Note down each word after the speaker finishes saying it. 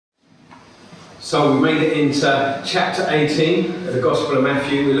So we made it into chapter 18 of the Gospel of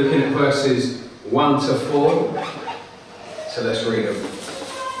Matthew. We're looking at verses 1 to 4. So let's read them.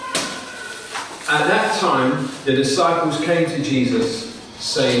 At that time, the disciples came to Jesus,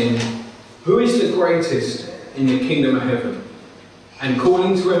 saying, "Who is the greatest in the kingdom of heaven?" And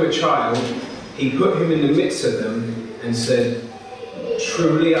calling to him a child, he put him in the midst of them and said,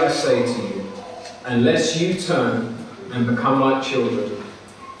 "Truly I say to you, unless you turn and become like children,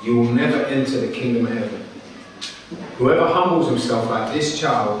 you will never enter the kingdom of heaven. Whoever humbles himself like this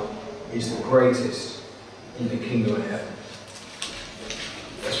child is the greatest in the kingdom of heaven."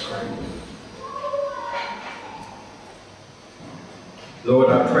 Let's pray.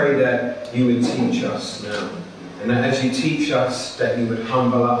 Lord, I pray that you would teach us now, and that as you teach us, that you would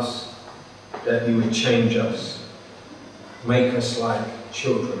humble us, that you would change us, make us like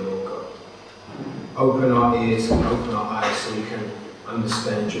children, Lord God. Open our ears and open our eyes so we can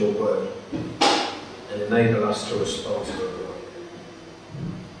understand your word and enable us to respond to it,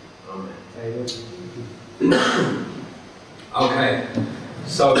 Lord. Amen. Okay,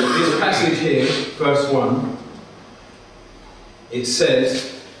 so this passage here, verse 1, it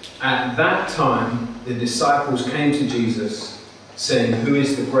says, "At that time the disciples came to Jesus, saying, 'Who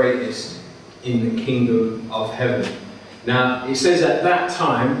is the greatest in the kingdom of heaven?'" Now, it says at that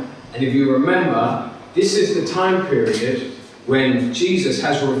time, and if you remember, this is the time period when Jesus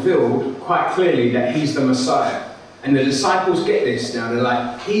has revealed quite clearly that he's the Messiah. And the disciples get this now. They're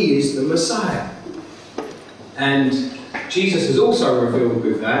like, he is the Messiah. And Jesus has also revealed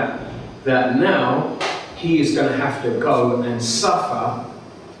with that now he is going to have to go and suffer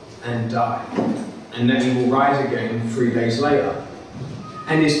and die. And that he will rise again 3 days later.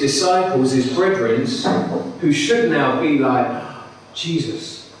 And his disciples, his brethren, who should now be like,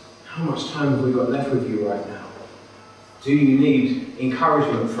 "Jesus, how much time have we got left with you right now? Do you need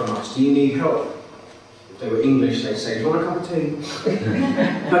encouragement from us? Do you need help?" If they were English, they'd say, "Do you want a cup of tea?"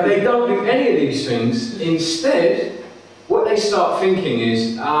 But they don't do any of these things. Instead, what they start thinking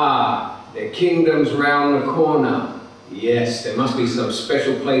is, the kingdom's round the corner. Yes, there must be some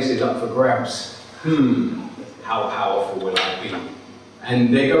special places up for grabs. How powerful will I be?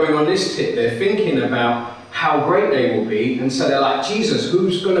 And they're going on this tip. They're thinking about how great they will be. And so they're like, "Jesus,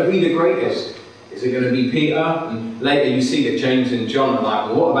 who's going to be the greatest? Is it going to be Peter?" And later you see that James and John are like,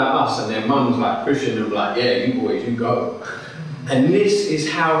 "Well, what about us?" And their mum's like pushing them like, "Yeah, you boys, you go." And this is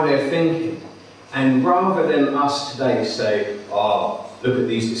how they're thinking. And rather than us today say, "Oh, look at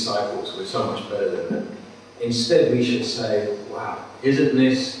these disciples, we're so much better than them," instead we should say, "Wow, isn't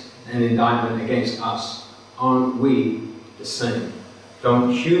this an indictment against us? Aren't we the same?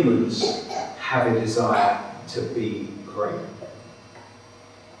 Don't humans have a desire to be great?"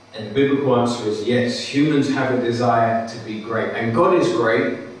 And the biblical answer is yes, humans have a desire to be great. And God is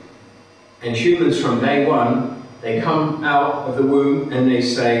great. And humans from day one, they come out of the womb and they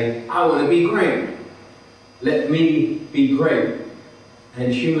say, "I want to be great. Let me be great."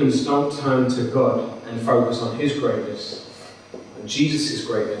 And humans don't turn to God and focus on his greatness and Jesus'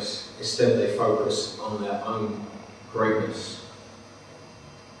 greatness. Instead, they focus on their own greatness.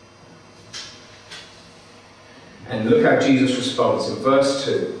 And look how Jesus responds in verse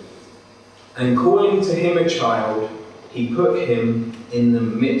 2. "And calling to him a child, he put him in the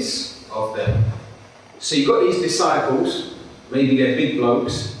midst of them." So you've got these disciples, maybe they're big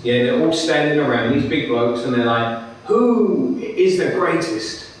blokes, they're all standing around, these big blokes, and they're like, "Who is the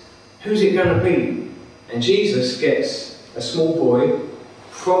greatest? Who's it going to be?" And Jesus gets a small boy,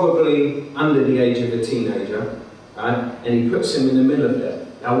 probably under the age of a teenager, right? And he puts him in the middle of them.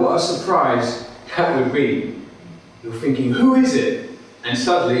 Now what a surprise that would be. You're thinking, who is it? And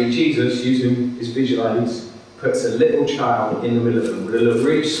suddenly Jesus, using his visual aids, puts a little child in the middle of them. It would have looked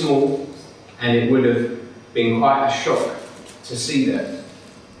really small, and it would have been quite a shock to see that.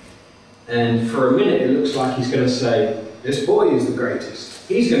 And for a minute it looks like he's going to say, "This boy is the greatest.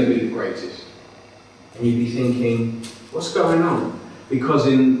 He's going to be the greatest." And you'd be thinking, what's going on? Because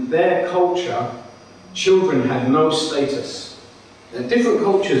in their culture, children had no status. Now, different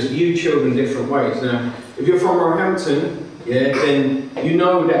cultures view children different ways. Now, if you're from Roehampton, then you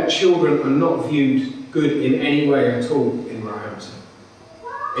know that children are not viewed good in any way at all in Roehampton.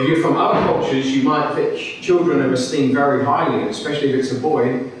 If you're from other cultures, you might think children are esteemed very highly, and especially if it's a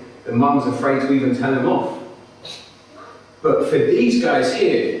boy, the mum's afraid to even tell him off. But for these guys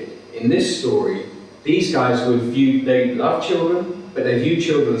here, in this story, these guys they love children, but they view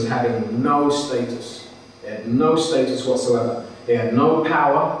children as having no status. They had no status whatsoever. They had no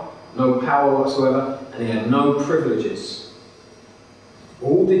power whatsoever, and they had no privileges.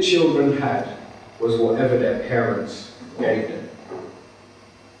 All the children had was whatever their parents gave them.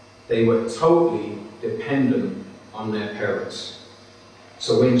 they were totally dependent on their parents.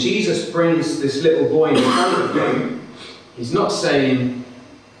 So when Jesus brings this little boy in front of them, he's not saying,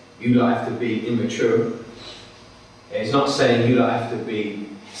 you don't have to be immature. He's not saying you don't have to be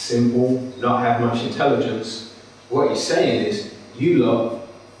simple, not have much intelligence. What he's saying is, you lot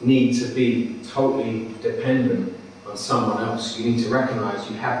need to be totally dependent on someone else. You need to recognize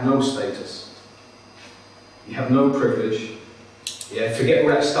you have no status. You have no privilege. Yeah, forget all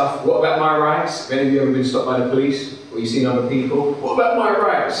that stuff. What about my rights? Have any of you ever been stopped by the police? Or you've seen other people? What about my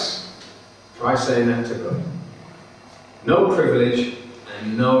rights? Try saying that to God. No privilege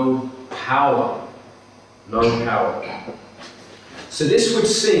and no power. No power. So this would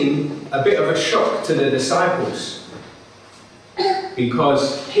seem a bit of a shock to the disciples,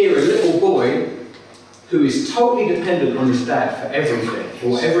 because here a little boy who is totally dependent on his dad for everything, for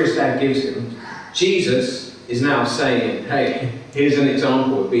whatever his dad gives him, Jesus is now saying, hey, here's an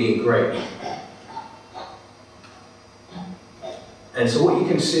example of being great. And so what you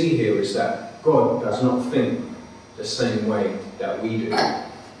can see here is that God does not think the same way that we do.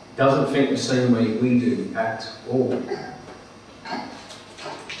 Doesn't think the same way we do at all.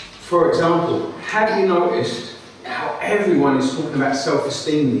 For example, have you noticed how everyone is talking about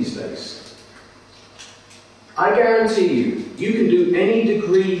self-esteem these days? I guarantee you, you can do any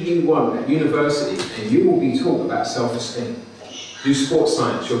degree you want at university and you will be taught about self-esteem. Do sports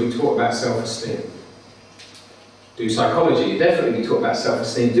science, you'll be taught about self-esteem. Do psychology, you'll definitely be taught about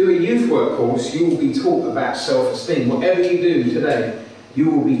self-esteem. Do a youth work course, you will be taught about self-esteem. Whatever you do today, you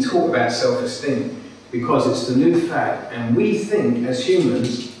will be taught about self-esteem, because it's the new fad. And we think, as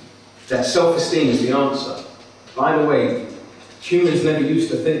humans, that self-esteem is the answer. By the way, humans never used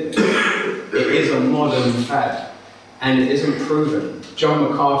to think this. It is a modern fad, and it isn't proven. John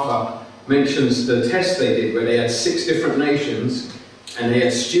MacArthur mentions the test they did, where they had 6 different nations, and they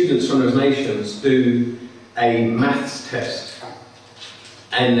had students from those nations do a maths test.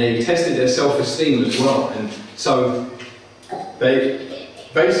 And they tested their self-esteem as well. And so they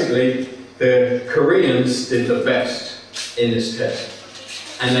basically, the Koreans did the best in this test.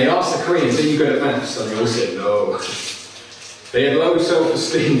 And they asked the Koreans, are you good at maths? And they all said no. They had low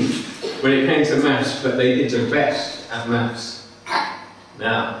self-esteem when it came to maths, but they did the best at maths.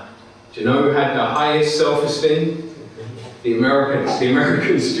 Now, do you know who had the highest self-esteem? The Americans. The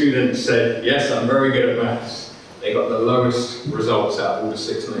American students said, yes, I'm very good at maths. They got the lowest results out of all the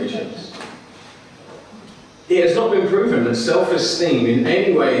 6 nations. It has not been proven that self-esteem in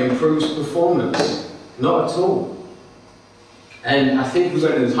any way improves performance. Not at all. And I think we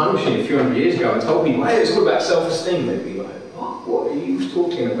went in the time machine a few hundred years ago and told people, hey, it's all about self-esteem. They'd be like, what are you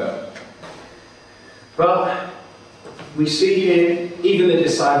talking about? But we see here, even the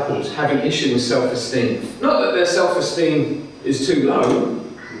disciples have an issue with self-esteem. Not that their self-esteem is too low,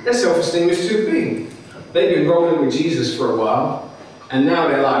 their self-esteem is too big. They've been rolling with Jesus for a while, and now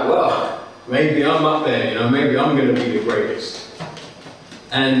they're like, well, maybe I'm up there, maybe I'm going to be the greatest.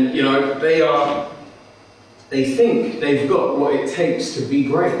 And, they think they've got what it takes to be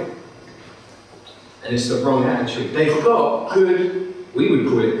great. And it's the wrong attitude. They've got good, we would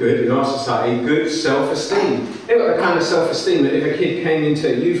call it good in our society, good self-esteem. They've got the kind of self-esteem that if a kid came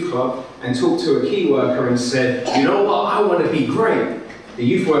into a youth club and talked to a key worker and said, you know what, I want to be great, the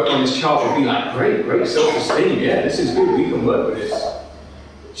youth worker on this child would be like, great self-esteem, yeah, this is good, we can work with this.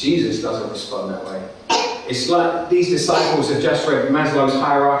 Jesus doesn't respond that way. It's like these disciples have just read Maslow's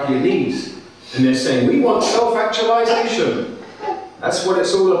hierarchy of needs, and they're saying, we want self-actualization. That's what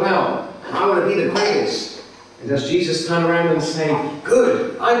it's all about. I want to be the greatest. And does Jesus turn around and say,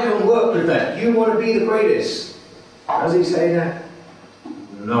 good, I can work with that. You want to be the greatest. Does he say that?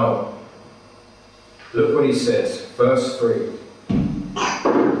 No. Look what he says, verse 3.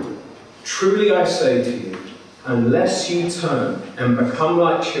 Truly I say to you, unless you turn and become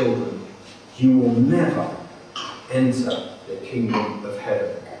like children, you will never enter the kingdom of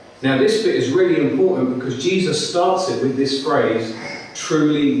heaven. Now this bit is really important because Jesus starts it with this phrase,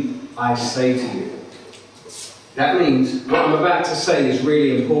 truly I say to you. That means what I'm about to say is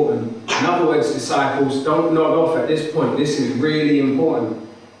really important. In other words, disciples, don't nod off at this point. This is really important.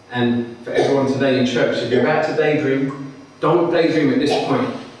 And for everyone today in church, if you're about to daydream, don't daydream at this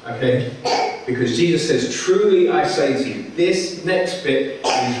point, okay? Because Jesus says, truly I say to you. This next bit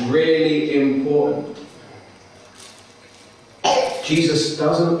is really important. Jesus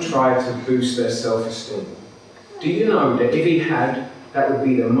doesn't try to boost their self-esteem. Do you know that if he had, that would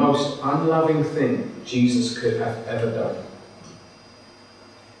be the most unloving thing Jesus could have ever done?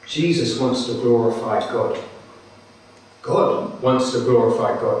 Jesus wants to glorify God. God wants to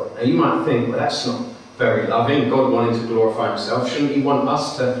glorify God. Now you might think, well, that's not very loving. God wanted to glorify himself. Shouldn't he want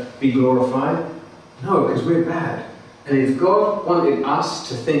us to be glorified? No, because we're bad. And if God wanted us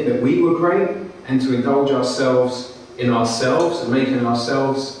to think that we were great and to indulge ourselves in ourselves and making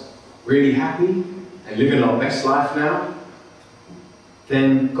ourselves really happy and living our best life now,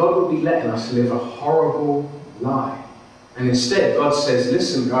 then God would be letting us live a horrible lie. And instead, God says,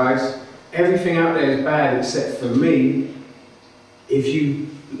 listen guys, everything out there is bad except for me. If you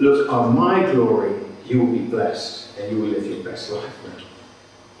look on my glory, you will be blessed and you will live your best life now.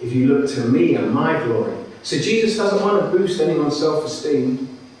 If you look to me and my glory. So Jesus doesn't want to boost anyone's self-esteem.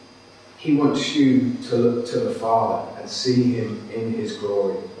 He wants you to look to the Father and see him in his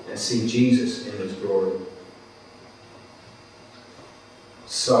glory and see Jesus in his glory.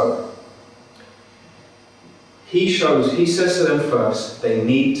 So, he says to them first, they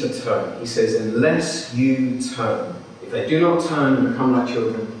need to turn. He says, unless you turn, if they do not turn and become like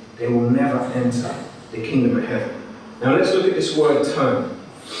children, they will never enter the kingdom of heaven. Now let's look at this word turn.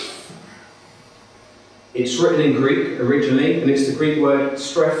 It's written in Greek originally, and it's the Greek word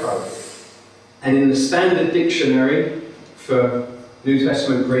strepho. And in the Standard Dictionary for New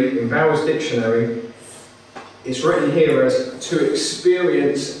Testament Greek, in Bowers Dictionary, it's written here as to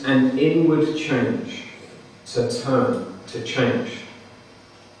experience an inward change, to turn, to change.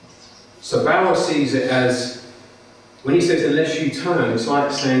 So Bauer sees it as, when he says unless you turn, it's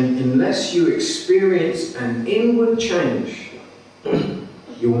like saying unless you experience an inward change,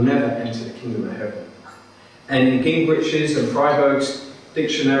 you will never enter the kingdom of heaven. And in Gingrich's and Freiberg's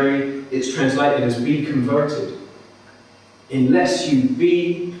dictionary, it's translated as be converted. Unless you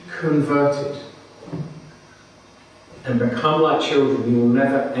be converted and become like children, you will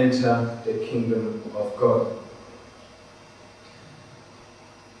never enter the kingdom of God.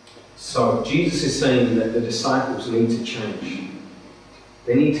 So Jesus is saying that the disciples need to change.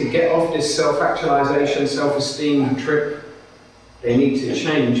 They need to get off this self-actualization, self-esteem trip. They need to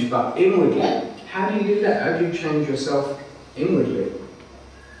change, but inwardly. How do you do that? How do you change yourself inwardly?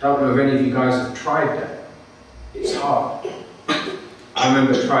 I don't know if any of you guys have tried that. It's hard. I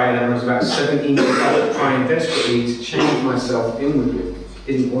remember trying when I was about 17 years old, trying desperately to change myself inwardly.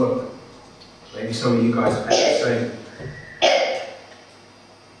 It didn't work. Maybe some of you guys have had the same.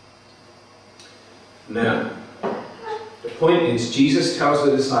 Now, the point is, Jesus tells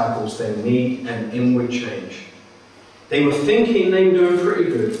the disciples they need an inward change. They were thinking they were doing pretty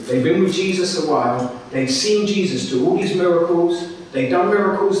good. They've been with Jesus a while. They've seen Jesus do all these miracles. They've done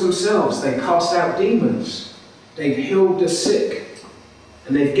miracles themselves. They cast out demons. They've healed the sick.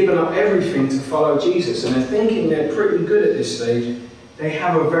 And they've given up everything to follow Jesus. And they're thinking they're pretty good at this stage. They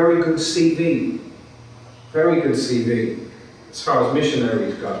have a very good CV. Very good CV as far as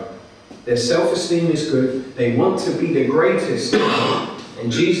missionaries go. Their self-esteem is good. They want to be the greatest. And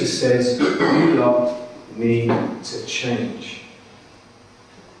Jesus says, you lot need to change.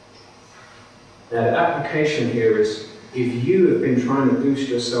 Now the application here is, if you have been trying to boost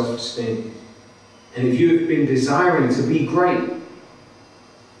your self-esteem, and if you have been desiring to be great,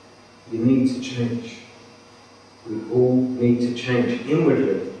 you need to change. We all need to change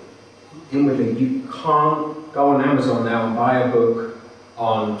inwardly. Inwardly. You can't go on Amazon now and buy a book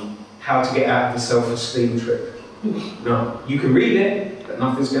on how to get out of the self-esteem trip. No. You can read it, but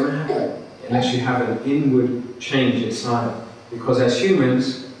nothing's going to happen unless you have an inward change inside. Because as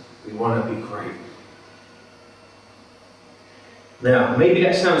humans, we want to be great. Now, maybe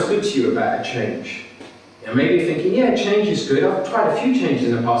that sounds good to you about a change. And maybe you're thinking, yeah, change is good. I've tried a few changes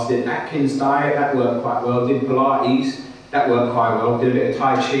in the past. Did Atkins diet, that worked quite well. Did Pilates, that worked quite well. Did a bit of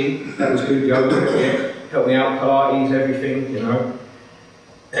Tai Chi, that was good. Yoga, helped me out. Pilates, everything, you know.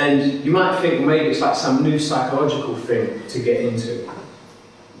 And you might think, well, maybe it's like some new psychological thing to get into.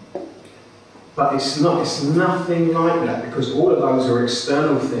 But it's not, it's nothing like that, because all of those are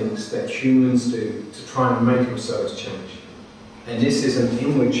external things that humans do to try and make themselves change. And this is an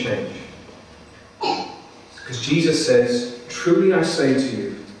inward change. Because Jesus says, truly I say to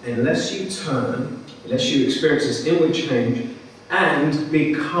you, unless you turn, unless you experience this inward change and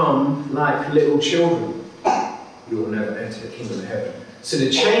become like little children, you will never enter the kingdom of heaven. So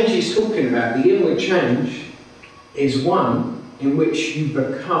the change he's talking about, the inward change, is one in which you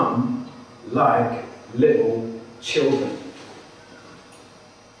become like little children.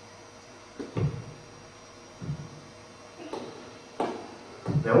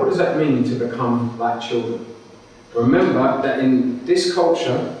 Now, what does that mean to become like children? Remember that in this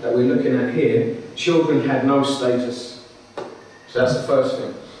culture that we're looking at here, children had no status. So that's the first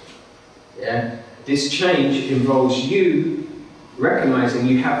thing. Yeah? This change involves you recognizing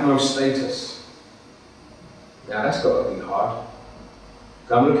you have no status. Now, that's got to be hard.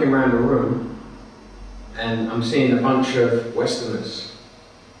 I'm looking around the room, and I'm seeing a bunch of Westerners.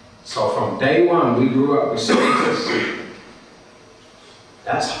 So from day one, we grew up with status.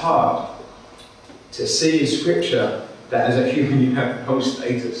 That's hard to see in Scripture that as a human you have no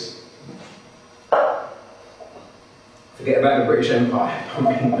status. Forget about the British Empire. Don't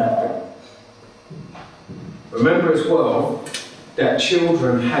mean nothing. Remember as well that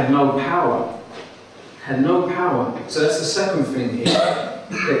children had no power. Had no power. So that's the second thing here.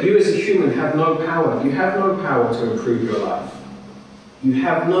 That you as a human have no power. You have no power to improve your life. You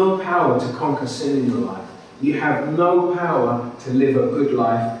have no power to conquer sin in your life. You have no power to live a good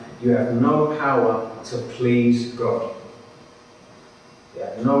life. You have no power to please God. You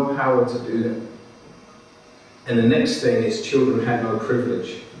have no power to do that. And the next thing is children have no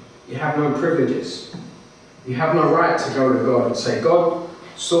privilege. You have no privileges. You have no right to go to God and say, God,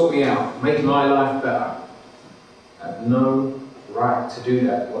 sort me out, make my life better. You have no right to do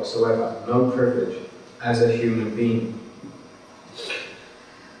that whatsoever. No privilege as a human being.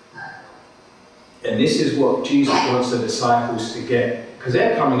 And this is what Jesus wants the disciples to get. Because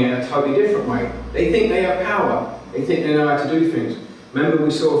they're coming in a totally different way. They think they have power. They think they know how to do things. Remember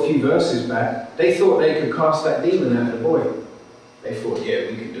we saw a few verses back. They thought they could cast that demon out of the boy. They thought, yeah,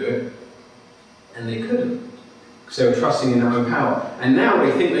 we can do it. And they couldn't. Because they were trusting in their own power. And now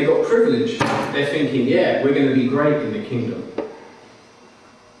they think they got privilege. They're thinking, yeah, we're going to be great in the kingdom.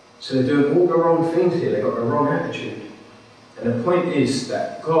 So they're doing all the wrong things here. They've got the wrong attitude. And the point is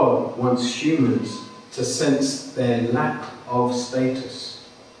that God wants humans to sense their lack of status,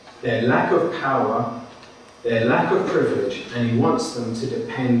 their lack of power, their lack of privilege, and He wants them to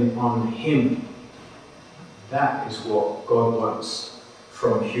depend on Him. That is what God wants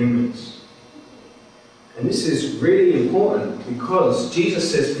from humans. And this is really important because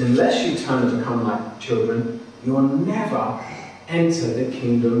Jesus says, unless you turn and become like children, you'll never enter the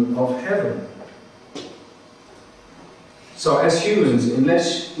kingdom of heaven. So as humans,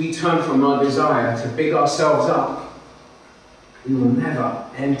 unless we turn from our desire to big ourselves up, we will never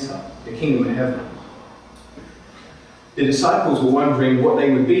enter the kingdom of heaven. The disciples were wondering what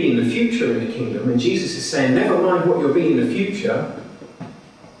they would be in the future in the kingdom, and Jesus is saying, never mind what you'll be in the future,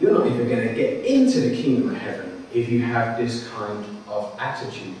 you're not even going to get into the kingdom of heaven if you have this kind of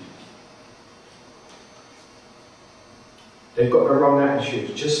attitude. They've got the wrong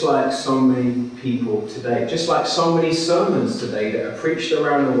attitude, just like so many people today. Just like so many sermons today that are preached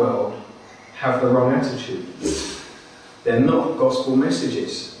around the world have the wrong attitude. They're not gospel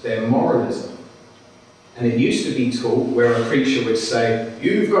messages, they're moralism. And it used to be taught where a preacher would say,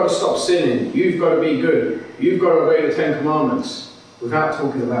 you've got to stop sinning, you've got to be good, you've got to obey the 10 Commandments, without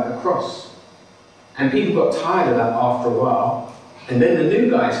talking about the cross. And people got tired of that after a while. And then the new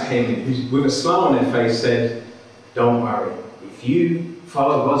guys came in, who with a smile on their face said, don't worry, if you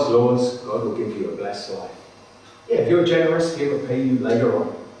follow God's laws, God will give you a blessed life. Yeah, if you're generous, He will pay you later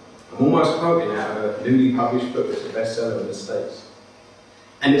on. I'm almost quoting out of a newly published book that's a bestseller in the States.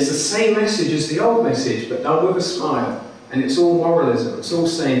 And it's the same message as the old message, but done with a smile. And it's all moralism. It's all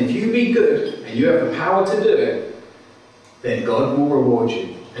saying, if you be good, and you have the power to do it, then God will reward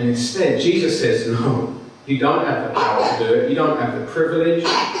you. And instead, Jesus says, no, you don't have the power to do it. You don't have the privilege.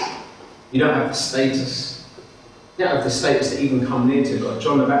 You don't have the status. You don't have the status to even come near to God.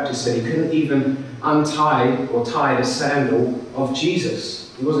 John the Baptist said he couldn't even untie or tie the sandal of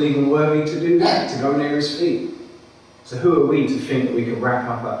Jesus. He wasn't even worthy to do that, to go near His feet. So who are we to think that we can wrap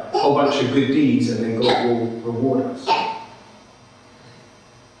up a whole bunch of good deeds and then God will reward us?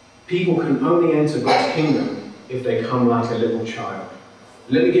 People can only enter God's kingdom if they come like a little child.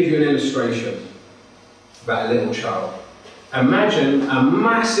 Let me give you an illustration about a little child. Imagine a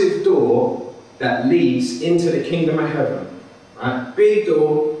massive door that leads into the kingdom of heaven. Right? Big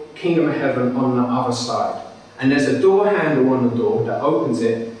door, kingdom of heaven on the other side. And there's a door handle on the door that opens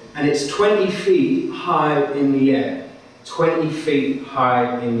it, and it's 20 feet high in the air. 20 feet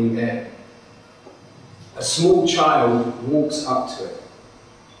high in the air. A small child walks up to it,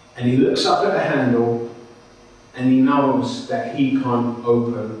 and he looks up at the handle, and he knows that he can't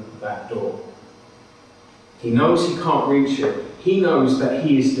open that door. He knows he can't reach it. He knows that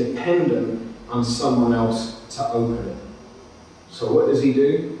he is dependent on someone else to open it. So what does he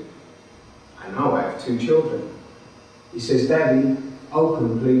do? I know, I have 2 children. He says, Daddy,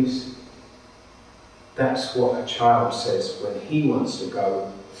 open please. That's what a child says when he wants to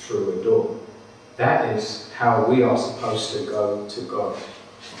go through a door. That is how we are supposed to go to God.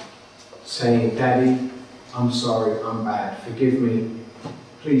 Saying, Daddy, I'm sorry, I'm bad. Forgive me.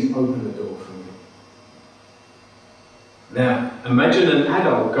 Please open the door for me. Now, imagine an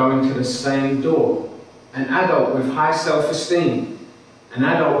adult going to the same door. An adult with high self-esteem. An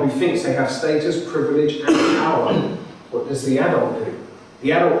adult who thinks they have status, privilege, and power. What does the adult do?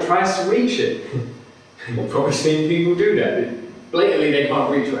 The adult tries to reach it. You've probably seen people do that. Blatantly, they can't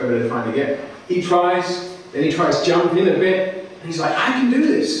reach whatever they're trying to get. He tries, then he tries jumping a bit, and he's like, I can do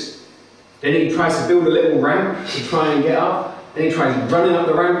this. Then he tries to build a little ramp to try and get up. Then he tries running up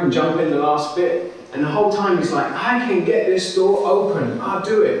the ramp and jumping the last bit. And the whole time he's like, I can get this door open. I'll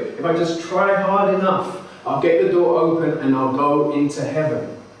do it. If I just try hard enough, I'll get the door open and I'll go into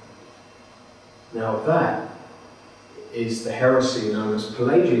heaven. Now that is the heresy known as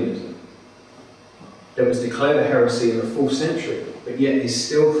Pelagianism. That was declared a heresy in the 4th century, but yet is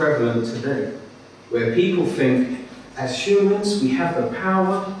still prevalent today. Where people think, as humans, we have the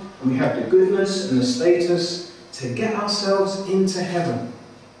power and we have the goodness and the status to get ourselves into heaven.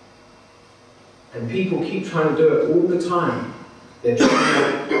 And people keep trying to do it all the time. They're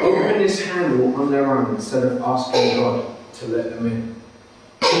trying to open this handle on their own instead of asking God to let them in.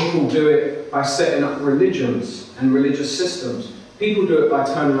 People do it by setting up religions and religious systems. People do it by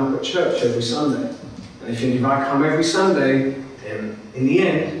turning up at church every Sunday. And they think if I come every Sunday, then in the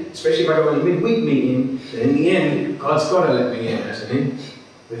end, especially if I go on a midweek meeting, then in the end, God's got to let me in, hasn't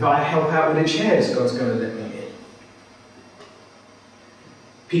he? If I help out with the chairs, God's going to let me in.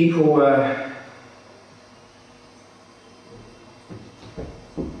 People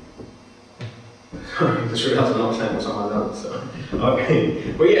I just realised I'm not saying what's on my notes. So.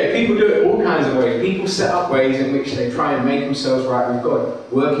 Okay. But yeah, people do it all kinds of ways. People set up ways in which they try and make themselves right with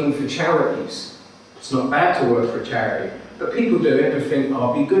God. Working for charities. It's not bad to work for a charity. But people do it and think,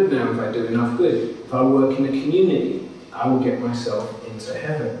 I'll be good now if I do enough good. If I work in a community, I will get myself into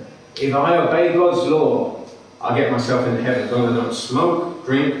heaven. If I obey God's law, I'll get myself into heaven. As long as I don't smoke,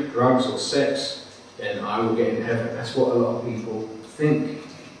 drink, drugs or sex, then I will get into heaven. That's what a lot of people think.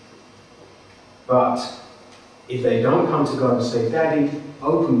 But if they don't come to God and say, Daddy,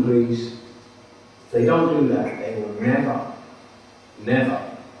 open please, if they don't do that, they will never,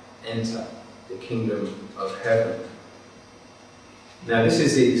 never enter the kingdom of heaven. Now this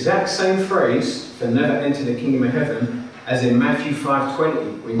is the exact same phrase for never enter the kingdom of heaven as in Matthew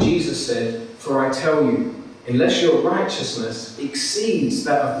 5:20, when Jesus said, For I tell you, unless your righteousness exceeds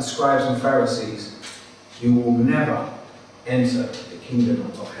that of the scribes and Pharisees, you will never enter the kingdom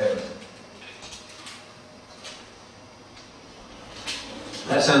of heaven.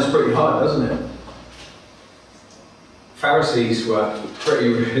 That sounds pretty hard, doesn't it? Pharisees were pretty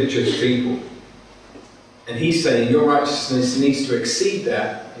religious people. And he's saying your righteousness needs to exceed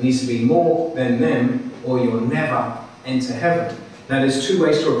that. It needs to be more than them, or you'll never enter heaven. Now there's two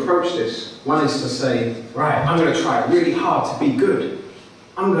ways to approach this. One is to say, right, I'm going to try really hard to be good.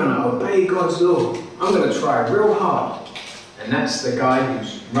 I'm going to obey God's law. I'm going to try real hard. And that's the guy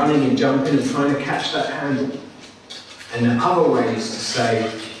who's running and jumping and trying to catch that handle. And the other way is to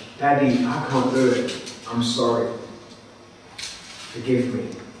say, Daddy, I can't do it. I'm sorry. Forgive me.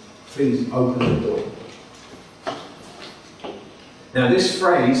 Please open the door. Now this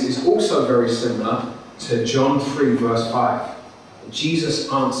phrase is also very similar to John 3 verse 5.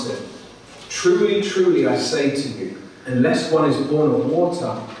 Jesus answered, Truly, truly I say to you, unless one is born of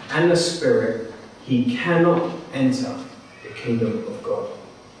water and the Spirit, he cannot enter the kingdom of God.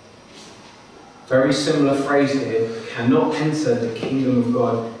 Very similar phrase here, cannot enter the kingdom of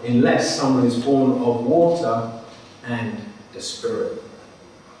God unless someone is born of water and the Spirit.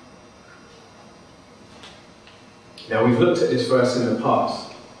 Now we've looked at this verse in the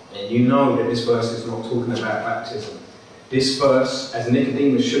past, and you know that this verse is not talking about baptism. This verse, as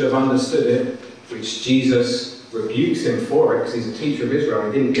Nicodemus should have understood it, which Jesus rebukes him for it, because he's a teacher of Israel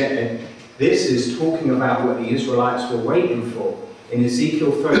and he didn't get it, this is talking about what the Israelites were waiting for. In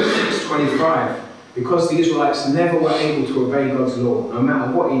Ezekiel 36:25, because the Israelites never were able to obey God's law, no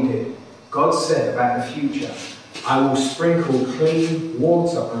matter what he did, God said about the future, I will sprinkle clean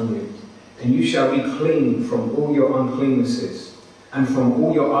water on you, and you shall be clean from all your uncleannesses, and from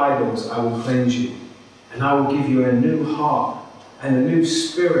all your idols I will cleanse you, and I will give you a new heart, and a new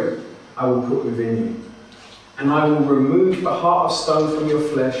spirit I will put within you, and I will remove the heart of stone from your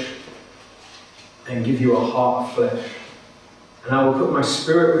flesh, and give you a heart of flesh. And I will put my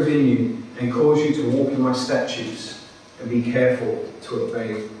spirit within you and cause you to walk in my statutes and be careful to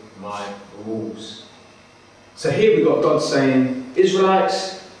obey my rules. So here we've got God saying,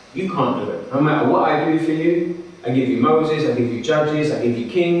 Israelites, you can't do it. No matter what I do for you, I give you Moses, I give you judges, I give you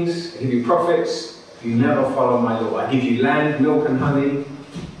kings, I give you prophets, you never follow my law. I give you land, milk and honey,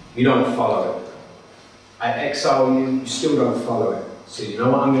 you don't follow it. I exile you, you still don't follow it. So you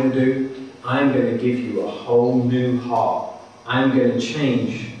know what I'm going to do? I'm going to give you a whole new heart. I'm going to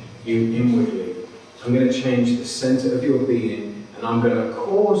change you inwardly. I'm going to change the center of your being, and and I'm going to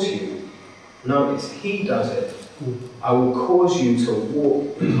cause you, notice he does it, I will cause you to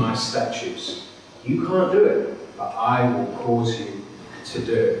walk in my statutes. You can't do it, but I will cause you to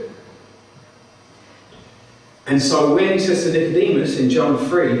do it. And so when he says to Nicodemus in John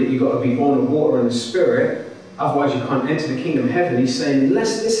 3 that you've got to be born of water and the Spirit, otherwise you can't enter the kingdom of heaven, he's saying,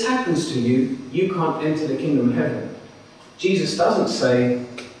 unless this happens to you, you can't enter the kingdom of heaven. Jesus doesn't say,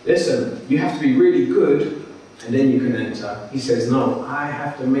 listen, you have to be really good and then you can enter. He says, no, I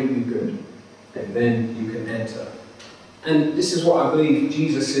have to make you good and then you can enter. And this is what I believe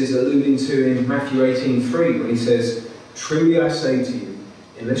Jesus is alluding to in Matthew 18:3 when he says, truly I say to you,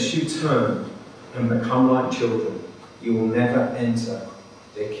 unless you turn and become like children, you will never enter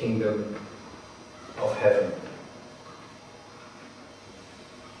the kingdom of heaven.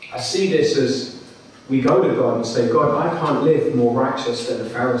 I see this as we go to God and say, God, I can't live more righteous than the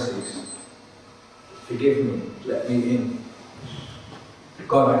Pharisees. Forgive me, let me in.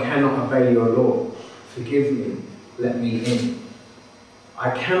 God, I cannot obey your law. Forgive me, let me in.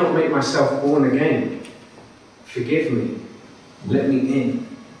 I cannot make myself born again. Forgive me, let me in.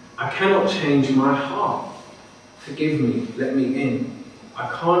 I cannot change my heart. Forgive me, let me in. I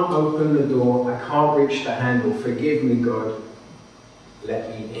can't open the door, I can't reach the handle. Forgive me, God, let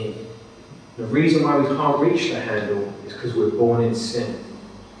me in. The reason why we can't reach the handle is because we're born in sin.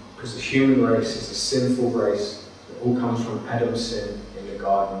 Because the human race is a sinful race that all comes from Adam's sin in the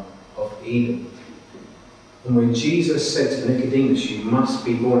Garden of Eden. And when Jesus said to Nicodemus, you must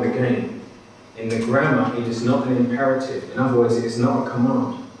be born again, in the grammar it is not an imperative. In other words, it is not a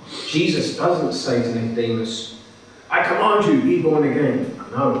command. Jesus doesn't say to Nicodemus, I command you, be born again.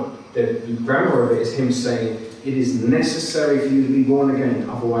 No, the grammar of it is him saying, it is necessary for you to be born again,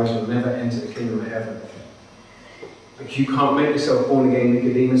 otherwise you'll never enter the kingdom of heaven. Like you can't make yourself born again,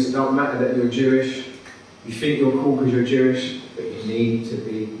 Nicodemus. It don't matter that you're Jewish. You think you're cool because you're Jewish, but you need to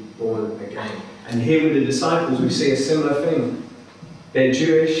be born again. And here with the disciples, we see a similar thing. They're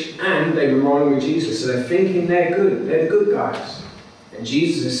Jewish and they were rolling with Jesus, so they're thinking they're good. They're the good guys. And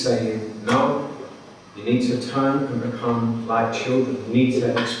Jesus is saying, no, you need to turn and become like children. You need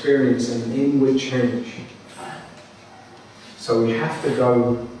to experience an inward change. So we have to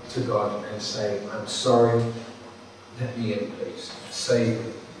go to God and say, I'm sorry, let me in, please. Save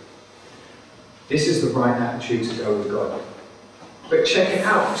me. This is the right attitude to go with God. But check it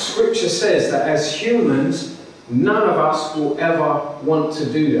out. Scripture says that as humans, none of us will ever want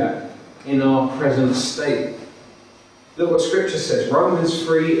to do that in our present state. Look what Scripture says. Romans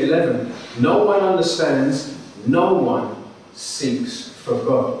 3:11. No one understands, no one seeks for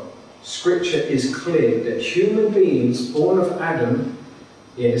God. Scripture is clear that human beings born of Adam,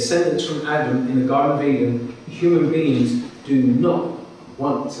 descendants from Adam in the Garden of Eden, human beings do not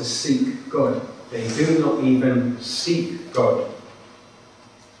want to seek God. They do not even seek God.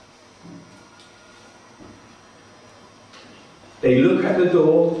 They look at the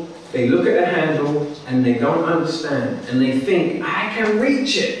door, they look at the handle, and they don't understand. And they think, I can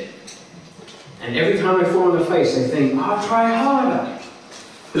reach it. And every time they fall on the face, they think, I'll try harder.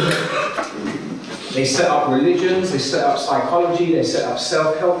 They set up religions, they set up psychology, they set up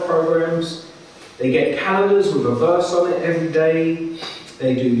self-help programs. They get calendars with a verse on it every day.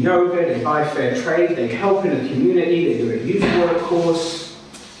 They do yoga, they buy fair trade, they help in the community, they do a youth work course.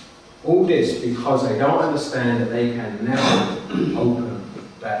 All this because they don't understand that they can never open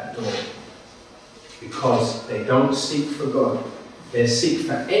that door. Because they don't seek for God. They seek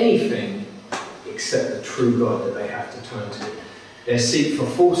for anything except the true God that they have to turn to. They seek for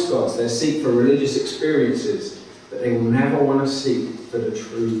false gods, they seek for religious experiences, but they will never want to seek for the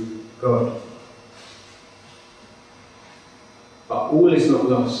true God. But all is not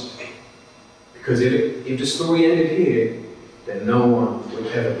lost. Because if the story ended here, then no one would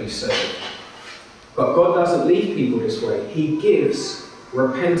ever be saved. But God doesn't leave people this way. He gives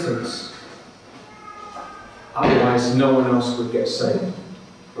repentance. Otherwise, no one else would get saved.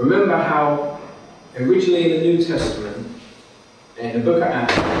 Remember how originally in the New Testament, in the book of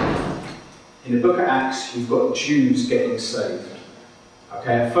Acts, you've got Jews getting saved.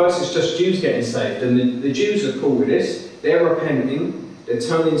 Okay, at first it's just Jews getting saved, and the Jews are cool with this. They're repenting, they're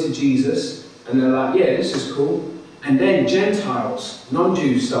turning to Jesus, and they're like, yeah, this is cool. And then Gentiles,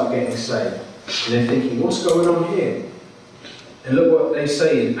 non-Jews, start getting saved. And they're thinking, what's going on here? And look what they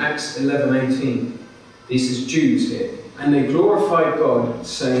say in Acts 11:18. This is Jews here. And they glorified God,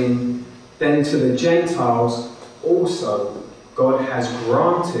 saying, then to the Gentiles also God has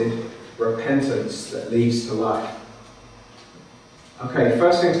granted repentance that leads to life. Okay,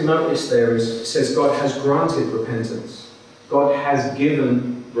 first thing to notice there is, it says God has granted repentance. God has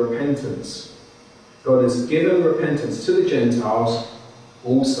given repentance. God has given repentance to the Gentiles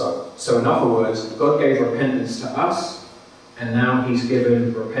also. So in other words, God gave repentance to us, and now he's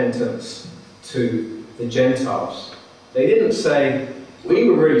given repentance to the Gentiles. They didn't say, we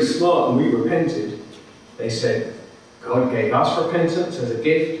were really smart and we repented. They said, God gave us repentance as a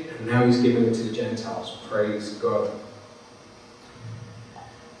gift, and now he's giving it to the Gentiles. Praise God.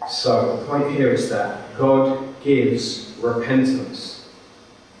 So the point here is that God gives repentance.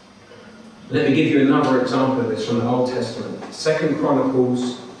 Let me give you another example of this from the Old Testament. 2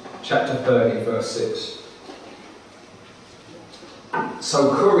 Chronicles chapter 30, verse 6.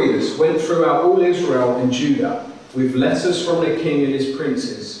 So Couriers went throughout all Israel and Judah with letters from the king and his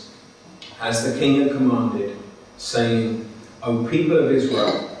princes, as the king had commanded, saying, O people of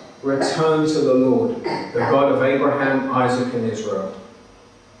Israel, return to the Lord, the God of Abraham, Isaac, and Israel.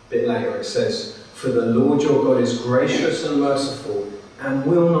 A bit later it says, for the Lord your God is gracious and merciful, and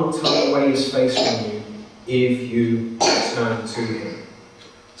will not turn away his face from you if you return to him.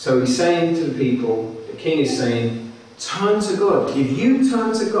 So he's saying to the people, the king is saying, turn to God. If you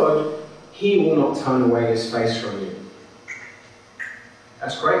turn to God, he will not turn away his face from you.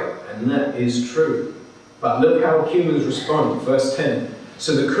 That's great, and that is true. But look how humans respond. Verse 10.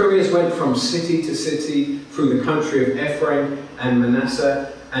 So the couriers went from city to city through the country of Ephraim and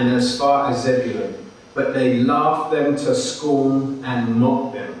Manasseh and as far as Zebulun. But they laughed them to scorn and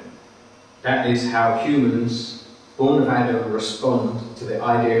mocked them. That is how humans, born of Adam, respond to the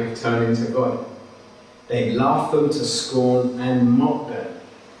idea of turning to God. They laugh them to scorn and mock them.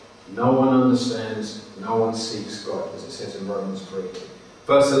 No one understands, no one seeks God, as it says in Romans 3.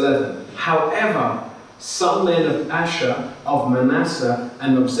 Verse 11. However, some men of Asher, of Manasseh,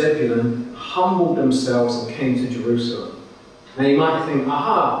 and of Zebulun humbled themselves and came to Jerusalem. Now you might think,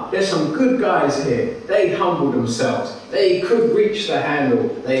 aha, there's some good guys here. They humbled themselves. They could reach the handle.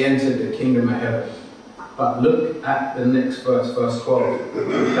 They entered the kingdom of heaven. But look at the next verse, verse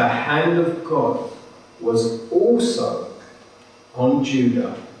 12. The hand of God was also on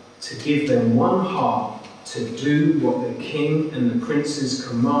Judah to give them one heart to do what the king and the princes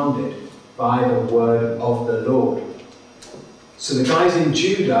commanded by the word of the Lord. So the guys in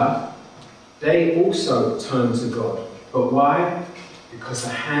Judah, they also turned to God. But why? Because the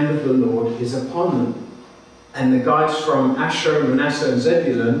hand of the Lord is upon them. And the guys from Asher, Manasseh, and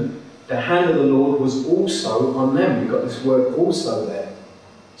Zebulun, the hand of the Lord was also on them. We've got this word also there.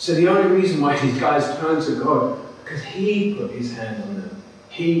 So the only reason why these guys turned to God, because he put his hand on them.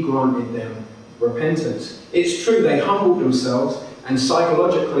 He granted them repentance. It's true, they humbled themselves, and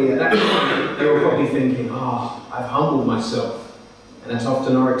psychologically at that time, they were probably thinking, I've humbled myself. And that's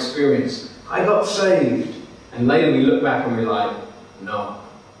often our experience. I got saved. And later we look back and we're like, no,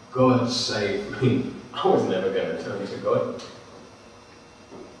 God saved me. I was never going to turn to God.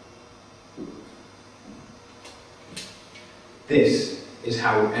 This is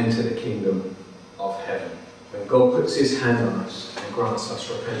how we enter the kingdom of heaven. When God puts his hand on us and grants us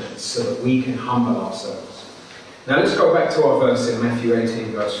repentance so that we can humble ourselves. Now let's go back to our verse in Matthew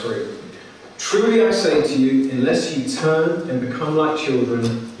 18, verse 3. Truly I say to you, unless you turn and become like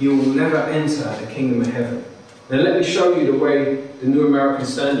children, you will never enter the kingdom of heaven. Now let me show you the way the New American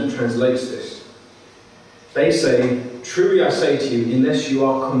Standard translates this. They say, truly I say to you, unless you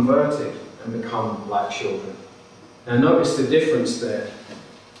are converted and become like children. Now notice the difference there.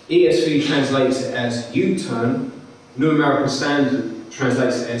 ESV translates it as you turn. New American Standard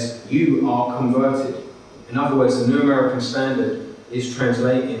translates it as you are converted. In other words, the New American Standard is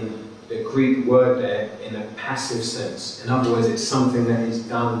translating the Greek word there in a passive sense. In other words, it's something that is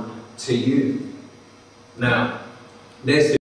done to you. Now, there's